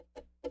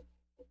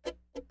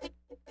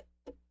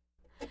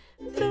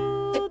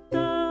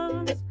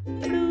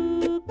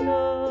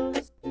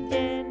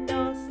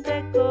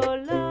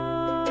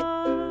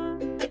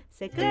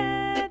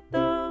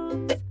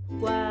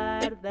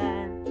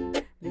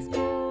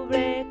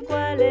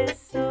cuáles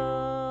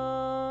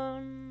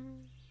son.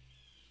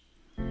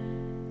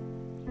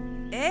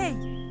 ¡Hey!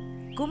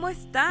 ¿Cómo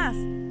estás?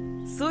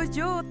 Soy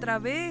yo otra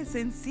vez,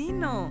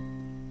 Encino.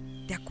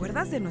 ¿Te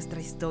acuerdas de nuestra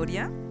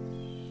historia?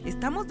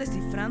 Estamos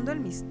descifrando el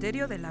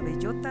misterio de la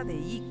bellota de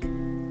Ick.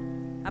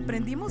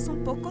 Aprendimos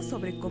un poco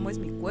sobre cómo es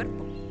mi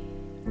cuerpo.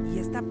 Y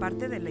esta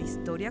parte de la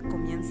historia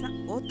comienza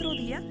otro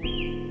día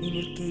en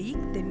el que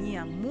Ick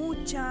tenía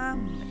mucha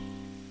hambre.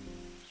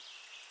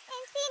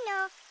 Encino,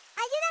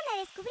 ayúdame a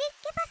descubrir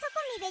qué pasó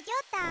con mi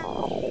bellota.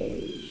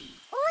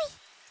 ¡Uy!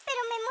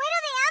 Pero me muero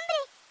de hambre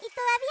y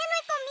todavía no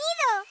he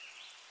comido.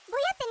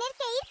 Voy a tener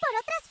que ir por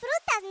otras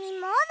frutas, ni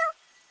modo.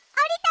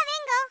 ¡Ahorita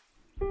vengo!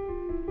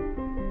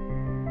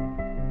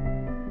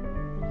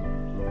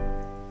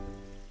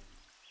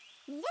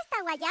 Mira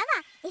esta guayaba,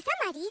 es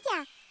amarilla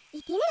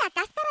y tiene la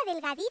cáscara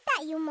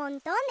delgadita y un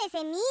montón de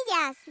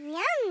semillas.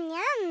 ¡Ñam,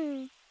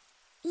 ñam!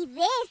 Y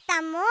ve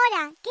esta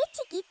mora, qué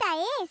chiquita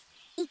es.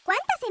 ¿Y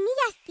cuántas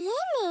semillas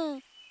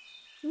tiene?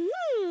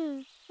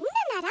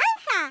 ¡Una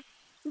naranja!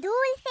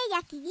 Dulce y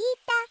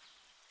acidita.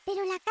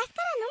 Pero la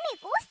cáscara no me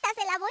gusta,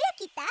 se la voy a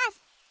quitar.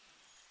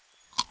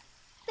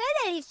 ¡Qué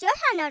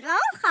deliciosa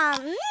naranja!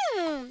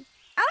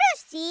 Ahora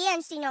sí,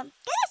 Encino.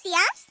 ¿Qué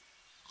decías?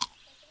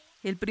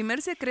 El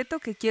primer secreto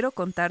que quiero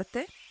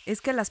contarte es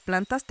que las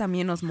plantas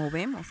también nos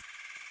movemos.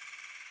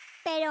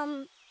 Pero,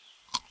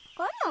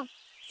 ¿cómo?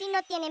 Si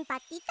no tienen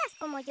patitas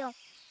como yo.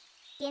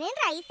 Tienen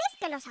raíces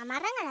que los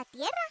amarran a la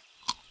tierra.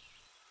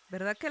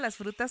 ¿Verdad que las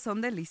frutas son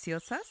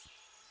deliciosas?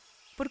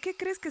 ¿Por qué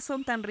crees que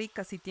son tan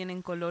ricas y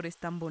tienen colores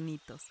tan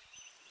bonitos?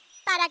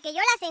 Para que yo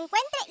las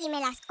encuentre y me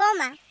las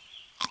coma.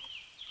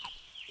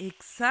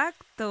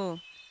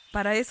 ¡Exacto!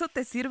 Para eso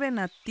te sirven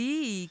a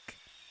ti, Ick.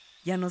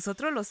 Y a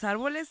nosotros los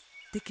árboles,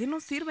 ¿de qué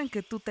nos sirven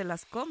que tú te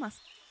las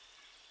comas?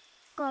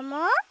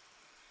 ¿Cómo?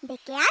 ¿De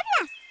qué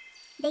hablas?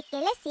 ¿De qué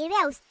les sirve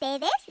a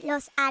ustedes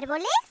los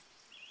árboles?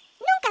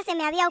 Nunca se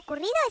me había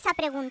ocurrido esa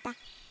pregunta.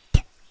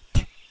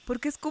 ¿Por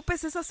qué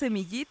escupes esas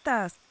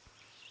semillitas?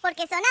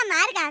 Porque son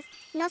amargas,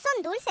 no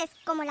son dulces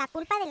como la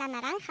pulpa de la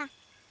naranja.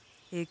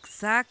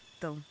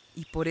 Exacto,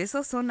 y por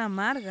eso son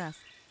amargas.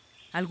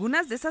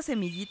 Algunas de esas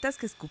semillitas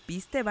que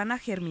escupiste van a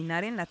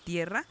germinar en la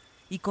tierra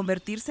y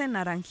convertirse en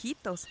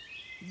naranjitos.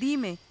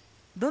 Dime,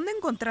 ¿dónde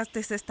encontraste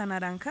esta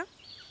naranja?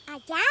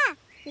 Allá,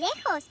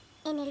 lejos,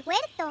 en el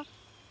huerto.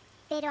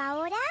 Pero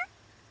ahora,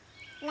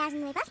 las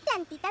nuevas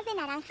plantitas de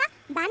naranja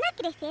van a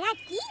crecer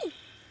aquí.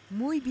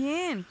 Muy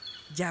bien,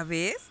 ¿ya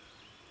ves?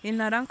 El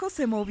naranjo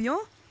se movió.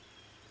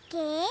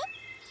 ¿Qué?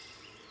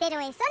 Pero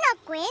eso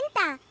no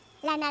cuenta.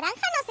 La naranja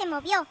no se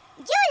movió,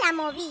 yo la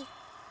moví.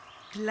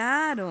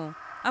 Claro,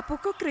 ¿a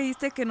poco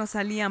creíste que nos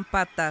salían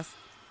patas?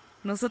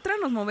 Nosotras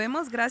nos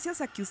movemos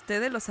gracias a que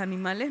ustedes los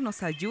animales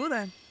nos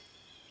ayudan.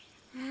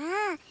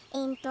 Ah,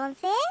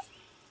 entonces,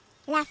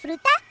 ¿la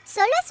fruta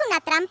solo es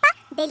una trampa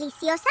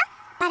deliciosa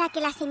para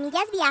que las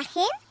semillas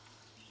viajen?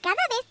 ¿Cada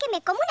vez que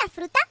me como una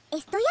fruta,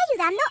 estoy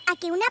ayudando a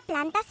que una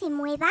planta se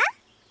mueva?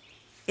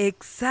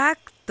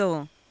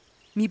 ¡Exacto!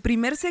 Mi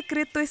primer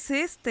secreto es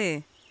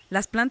este.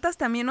 Las plantas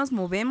también nos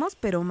movemos,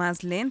 pero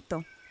más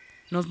lento.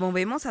 Nos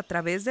movemos a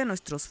través de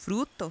nuestros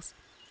frutos.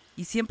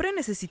 Y siempre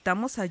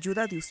necesitamos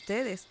ayuda de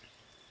ustedes,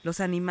 los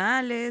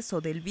animales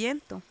o del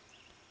viento.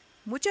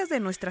 Muchas de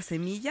nuestras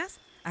semillas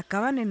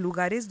acaban en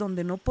lugares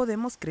donde no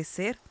podemos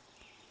crecer,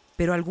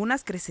 pero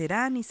algunas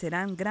crecerán y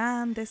serán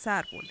grandes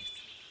árboles.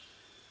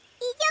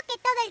 Y yo que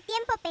todo el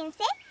tiempo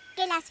pensé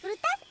que las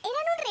frutas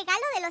eran un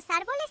regalo de los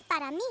árboles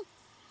para mí.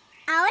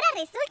 Ahora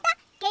resulta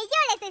que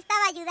yo les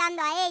estaba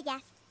ayudando a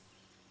ellas.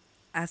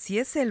 Así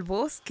es el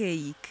bosque,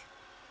 Ick.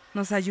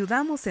 Nos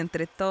ayudamos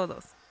entre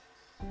todos.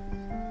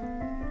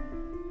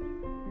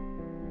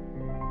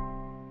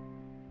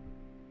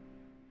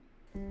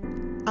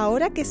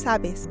 Ahora que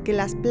sabes que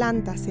las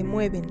plantas se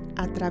mueven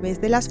a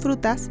través de las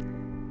frutas,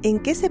 ¿en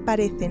qué se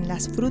parecen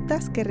las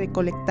frutas que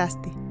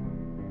recolectaste?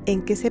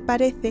 ¿En qué se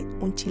parece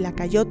un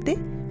chilacayote,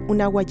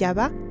 una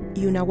guayaba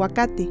y un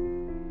aguacate?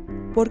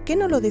 ¿Por qué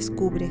no lo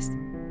descubres?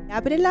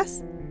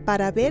 Ábrelas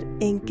para ver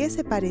en qué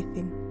se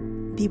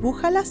parecen.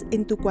 Dibújalas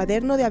en tu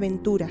cuaderno de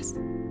aventuras.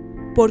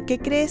 ¿Por qué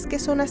crees que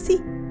son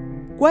así?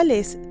 ¿Cuál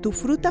es tu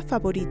fruta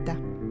favorita?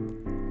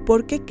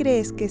 ¿Por qué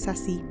crees que es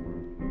así?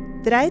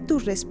 Trae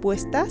tus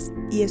respuestas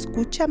y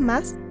escucha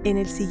más en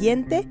el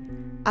siguiente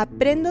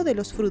Aprendo de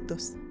los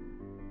frutos.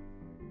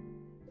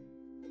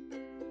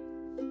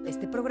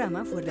 Este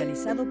programa fue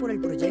realizado por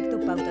el proyecto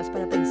Pautas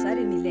para Pensar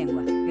en mi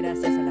Lengua,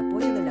 gracias al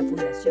apoyo de la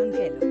Fundación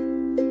Kellogg.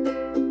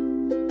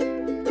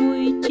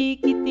 Muy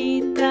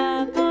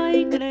chiquitita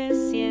voy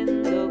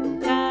creciendo con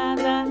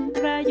cada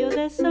rayo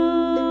de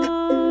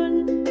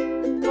sol.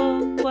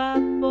 Poco a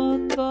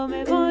poco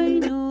me voy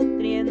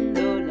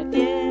nutriendo, la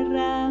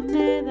tierra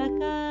me da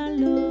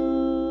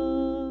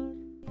calor.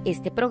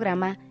 Este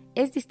programa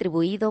es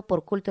distribuido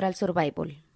por Cultural Survival.